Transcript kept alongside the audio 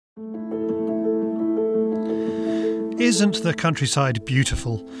Isn't the countryside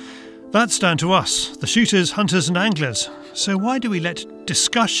beautiful? That's down to us, the shooters, hunters and anglers. So why do we let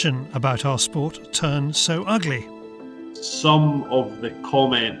discussion about our sport turn so ugly? Some of the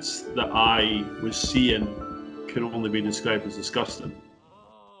comments that I was seeing can only be described as disgusting.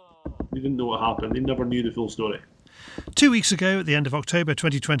 They didn't know what happened. They never knew the full story. 2 weeks ago, at the end of October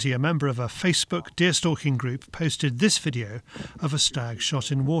 2020, a member of a Facebook deer stalking group posted this video of a stag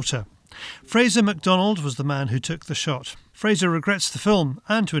shot in water. Fraser MacDonald was the man who took the shot. Fraser regrets the film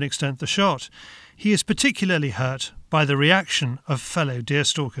and, to an extent, the shot. He is particularly hurt by the reaction of fellow deer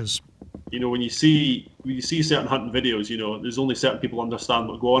stalkers. You know, when you see certain hunting videos, you know, there's only certain people understand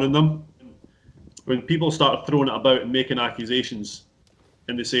what's going on in them. When people start throwing it about and making accusations,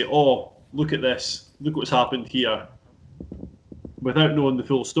 and they say, "Oh, look at this, look what's happened here," without knowing the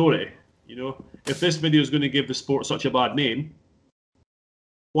full story, you know, if this video is going to give the sport such a bad name,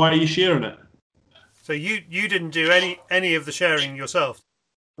 why are you sharing it? So you didn't do any of the sharing yourself?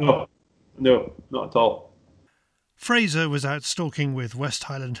 Oh, no, not at all. Fraser was out stalking with West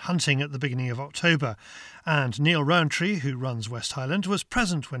Highland Hunting at the beginning of October, and Neil Rowntree, who runs West Highland, was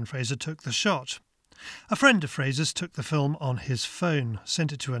present when Fraser took the shot. A friend of Fraser's took the film on his phone,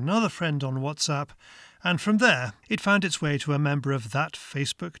 sent it to another friend on WhatsApp, and from there it found its way to a member of that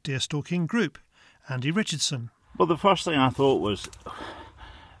Facebook deer stalking group, Andy Richardson. Well, the first thing I thought was,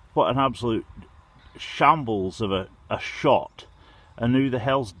 what an absolute shambles of a shot, and who the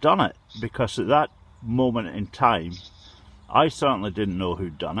hell's done it? Because at that moment in time, I certainly didn't know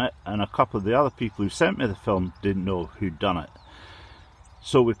who'd done it, and a couple of the other people who sent me the film didn't know who'd done it.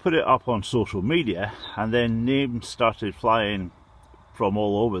 So we put it up on social media, and then names started flying from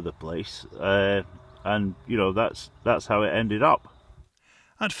all over the place, and you know, that's how it ended up.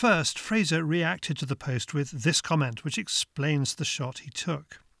 At first, Fraser reacted to the post with this comment, which explains the shot he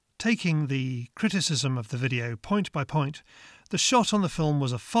took. Taking the criticism of the video point by point, the shot on the film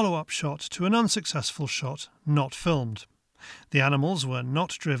was a follow-up shot to an unsuccessful shot not filmed. The animals were not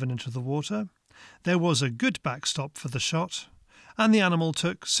driven into the water, there was a good backstop for the shot, and the animal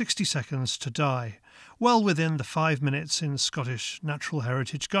took 60 seconds to die, well within the 5 minutes in Scottish Natural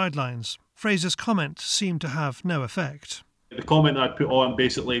Heritage guidelines. Fraser's comment seemed to have no effect. The comment I put on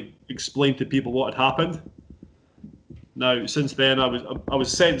basically explained to people what had happened. Now, since then, I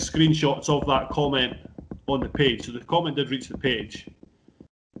was sent screenshots of that comment on the page, so the comment did reach the page.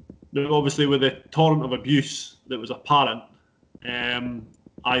 Now, obviously, with the torrent of abuse that was apparent,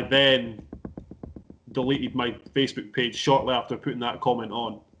 I then deleted my Facebook page shortly after putting that comment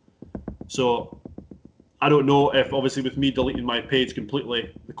on. So I don't know if, obviously, with me deleting my page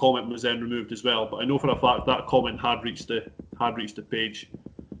completely, the comment was then removed as well. But I know for a fact that comment had reached the page,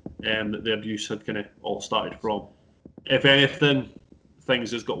 that the abuse had kind of all started from. If anything,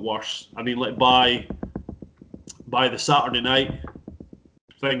 things just got worse. I mean, like by the Saturday night,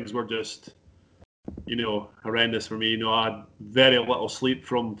 things were just, you know, horrendous for me. You know, I had very little sleep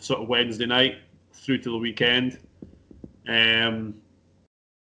from sort of Wednesday night through to the weekend.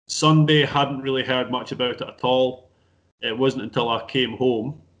 Sunday, hadn't really heard much about it at all. It wasn't until I came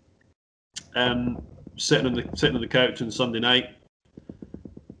home, sitting on the couch on Sunday night,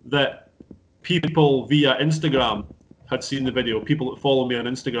 that people via Instagram had seen the video. People that follow me on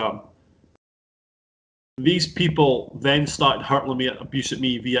Instagram. These people then started hurling me, abuse at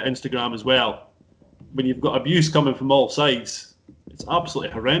me via Instagram as well. When you've got abuse coming from all sides, it's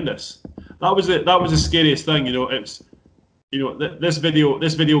absolutely horrendous. That was it. That was the scariest thing. You know, it's, you know, this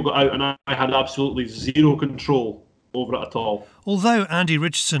video got out, and I had absolutely zero control over it at all. Although Andy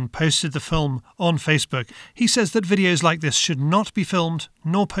Richardson posted the film on Facebook, he says that videos like this should not be filmed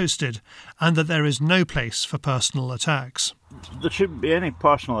nor posted, and that there is no place for personal attacks. There shouldn't be any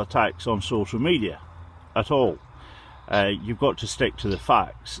personal attacks on social media at all. You've got to stick to the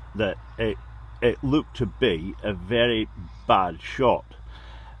facts that it looked to be a very bad shot.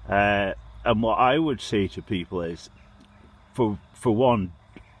 And what I would say to people is, for one,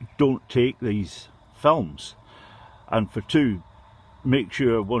 don't take these films. And for two, make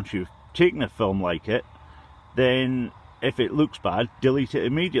sure once you've taken a film like it, then if it looks bad, delete it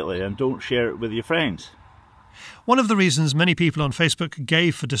immediately and don't share it with your friends. One of the reasons many people on Facebook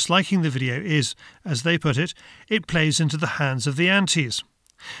gave for disliking the video is, as they put it, it plays into the hands of the antis.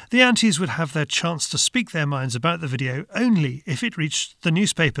 The antis would have their chance to speak their minds about the video only if it reached the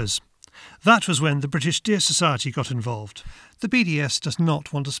newspapers. That was when the British Deer Society got involved. The BDS does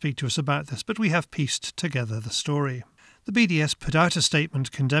not want to speak to us about this, but we have pieced together the story. The BDS put out a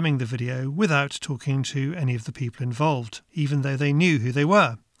statement condemning the video without talking to any of the people involved, even though they knew who they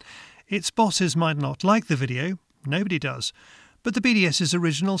were. Its bosses might not like the video, nobody does, But the BDS's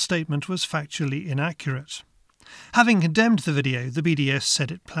original statement was factually inaccurate. Having condemned the video, the BDS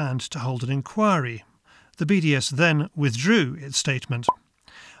said it planned to hold an inquiry. The BDS then withdrew its statement.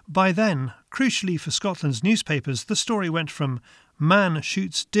 By then, crucially for Scotland's newspapers, the story went from man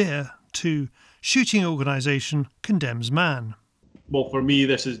shoots deer to shooting organisation condemns man. Well, for me,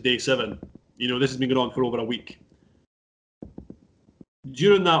 this is day 7. This has been going on for over a week.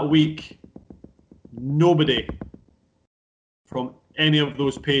 During that week, nobody from any of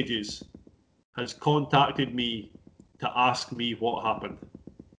those pages has contacted me to ask me what happened.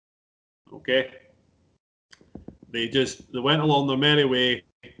 Okay? They went along their merry way,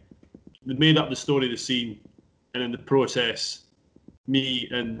 they made up the story of the scene, and in the process, me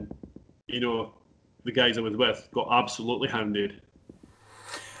and, the guys I was with got absolutely hounded.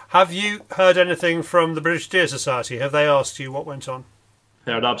 Have you heard anything from the British Deer Society? Have they asked you what went on?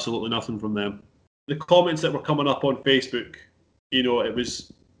 Heard absolutely nothing from them. The comments that were coming up on Facebook, it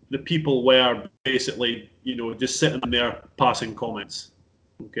was, the people were basically, just sitting there passing comments.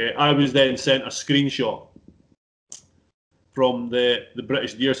 Okay, I was then sent a screenshot from the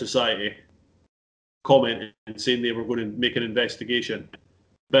British Deer Society commenting and saying they were going to make an investigation.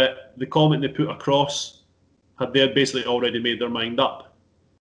 But the comment they put across had they basically already made their mind up.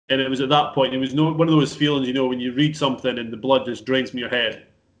 And it was at that point, it was one of those feelings, when you read something and the blood just drains from your head.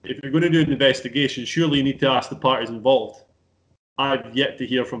 If you're going to do an investigation, surely you need to ask the parties involved. I've yet to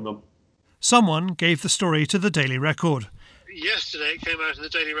hear from them. Someone gave the story to the Daily Record. Yesterday it came out in the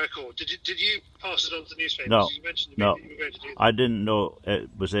Daily Record. Did you pass it on to the newspapers? No, you mentioned no. That you were going to do that. I didn't know it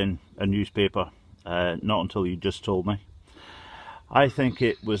was in a newspaper, not until you just told me. I think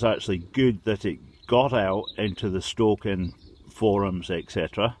it was actually good that it got out into the stalking forums,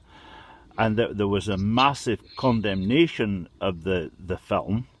 etc., and that there was a massive condemnation of the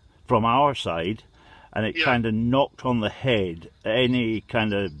film from our side, and it kind of knocked on the head any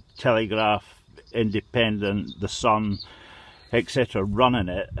kind of Telegraph, Independent, The Sun, etc. running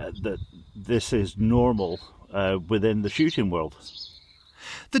it, that this is normal within the shooting world.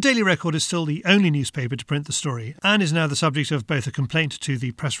 The Daily Record is still the only newspaper to print the story and is now the subject of both a complaint to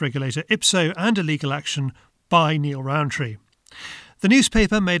the press regulator IPSO and a legal action by Neil Rowntree. The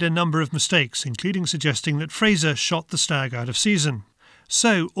newspaper made a number of mistakes, including suggesting that Fraser shot the stag out of season.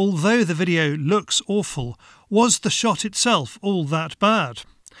 So, although the video looks awful, was the shot itself all that bad?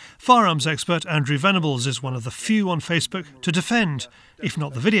 Firearms expert Andrew Venables is one of the few on Facebook to defend, if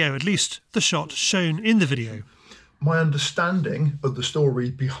not the video, at least the shot shown in the video. My understanding of the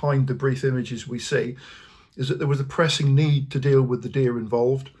story behind the brief images we see is that there was a pressing need to deal with the deer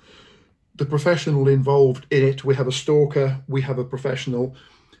involved. The professional involved in it, we have a stalker, we have a professional,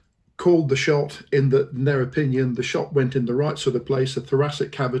 called the shot in their opinion, the shot went in the right sort of place, a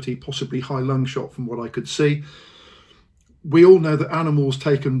thoracic cavity, possibly high lung shot from what I could see. We all know that animals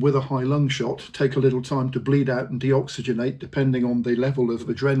taken with a high lung shot take a little time to bleed out and deoxygenate depending on the level of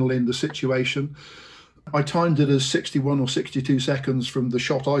adrenaline, the situation. I timed it as 61 or 62 seconds from the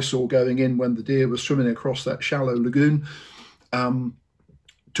shot I saw going in when the deer was swimming across that shallow lagoon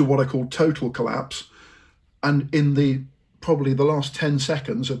to what I call total collapse. And in probably the last 10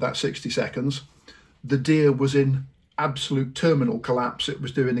 seconds of that 60 seconds, the deer was in absolute terminal collapse. It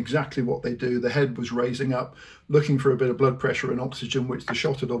was doing exactly what they do. The head was raising up, looking for a bit of blood pressure and oxygen, which the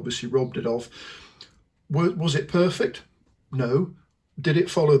shot had obviously robbed it of. Was it perfect? No. Did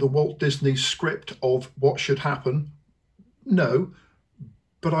it follow the Walt Disney script of what should happen? No.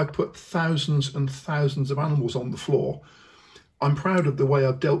 But I put thousands and thousands of animals on the floor. I'm proud of the way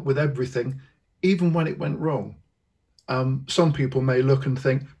I've dealt with everything, even when it went wrong. Some people may look and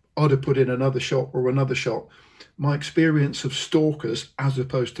think, I'd have put in another shot or another shot. My experience of stalkers, as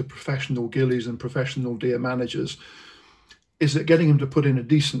opposed to professional ghillies and professional deer managers, is that getting them to put in a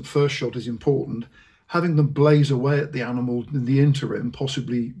decent first shot is important. Having them blaze away at the animal in the interim,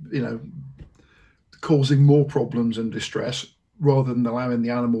 possibly, causing more problems and distress, rather than allowing the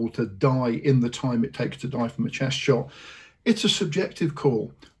animal to die in the time it takes to die from a chest shot. It's a subjective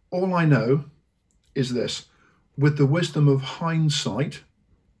call. All I know is this: with the wisdom of hindsight,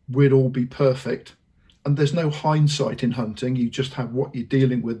 we'd all be perfect. And there's no hindsight in hunting. You just have what you're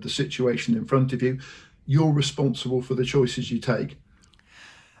dealing with, the situation in front of you. You're responsible for the choices you take.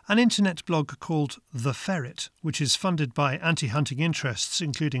 An internet blog called The Ferret, which is funded by anti-hunting interests,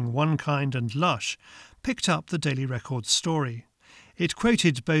 including One Kind and Lush, picked up the Daily Record's story. It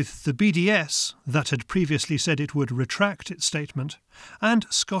quoted both the BDS, that had previously said it would retract its statement, and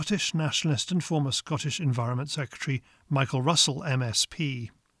Scottish nationalist and former Scottish Environment Secretary Michael Russell, MSP.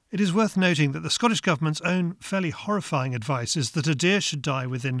 It is worth noting that the Scottish Government's own fairly horrifying advice is that a deer should die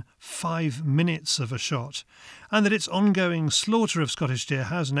within 5 minutes of a shot, and that its ongoing slaughter of Scottish deer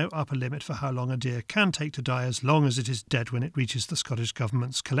has no upper limit for how long a deer can take to die, as long as it is dead when it reaches the Scottish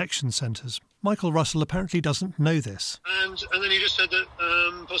Government's collection centres. Michael Russell apparently doesn't know this. And then you just said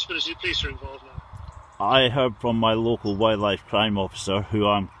that possibility police are involved now. I heard from my local wildlife crime officer, who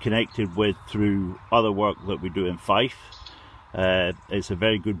I'm connected with through other work that we do in Fife. It's a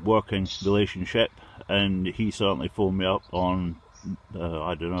very good working relationship, and he certainly phoned me up on,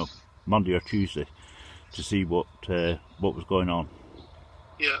 I don't know, Monday or Tuesday to see what was going on.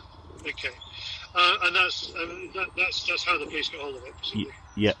 Yeah, okay. And that's how the police got hold of it, presumably?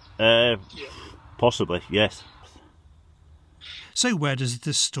 Yeah, possibly, yes. So where does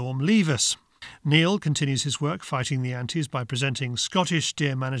this storm leave us? Neil continues his work fighting the antis by presenting Scottish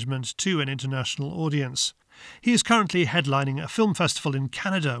deer management to an international audience. He is currently headlining a film festival in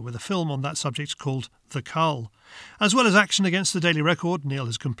Canada with a film on that subject called The Cull. As well as action against the Daily Record, Neil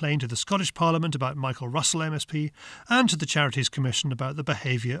has complained to the Scottish Parliament about Michael Russell MSP and to the Charities Commission about the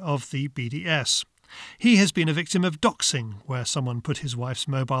behaviour of the BDS. He has been a victim of doxing, where someone put his wife's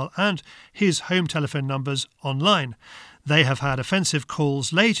mobile and his home telephone numbers online. They have had offensive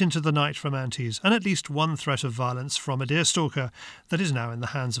calls late into the night from antis and at least one threat of violence from a deer stalker that is now in the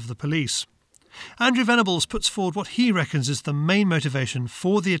hands of the police. Andrew Venables puts forward what he reckons is the main motivation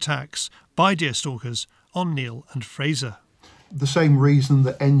for the attacks by deer stalkers on Neil and Fraser. The same reason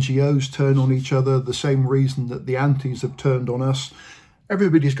that NGOs turn on each other, the same reason that the antis have turned on us.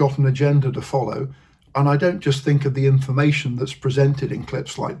 Everybody's got an agenda to follow, and I don't just think of the information that's presented in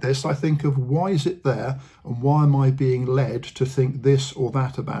clips like this. I think of why is it there and why am I being led to think this or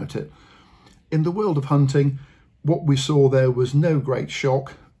that about it. In the world of hunting, what we saw there was no great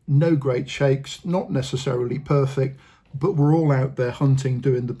shock, no great shakes, not necessarily perfect, but we're all out there hunting,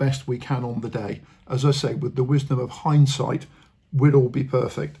 doing the best we can on the day. As I say, with the wisdom of hindsight, we'd all be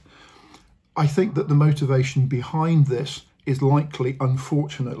perfect. I think that the motivation behind this is likely,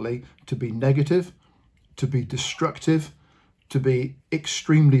 unfortunately, to be negative, to be destructive, to be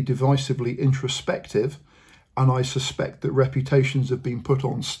extremely divisively introspective, and I suspect that reputations have been put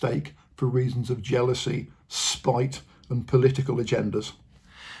on stake for reasons of jealousy, spite, and political agendas.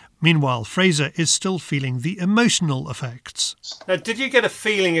 Meanwhile, Fraser is still feeling the emotional effects. Did you get a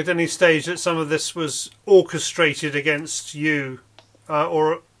feeling at any stage that some of this was orchestrated against you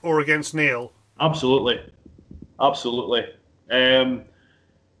or against Neil? Absolutely. Absolutely. I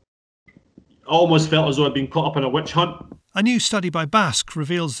almost felt as though I'd been caught up in a witch hunt. A new study by Basque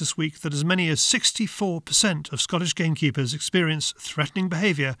reveals this week that as many as 64% of Scottish gamekeepers experience threatening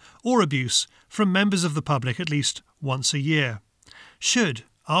behaviour or abuse from members of the public at least once a year. Should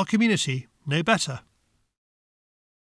our community know better?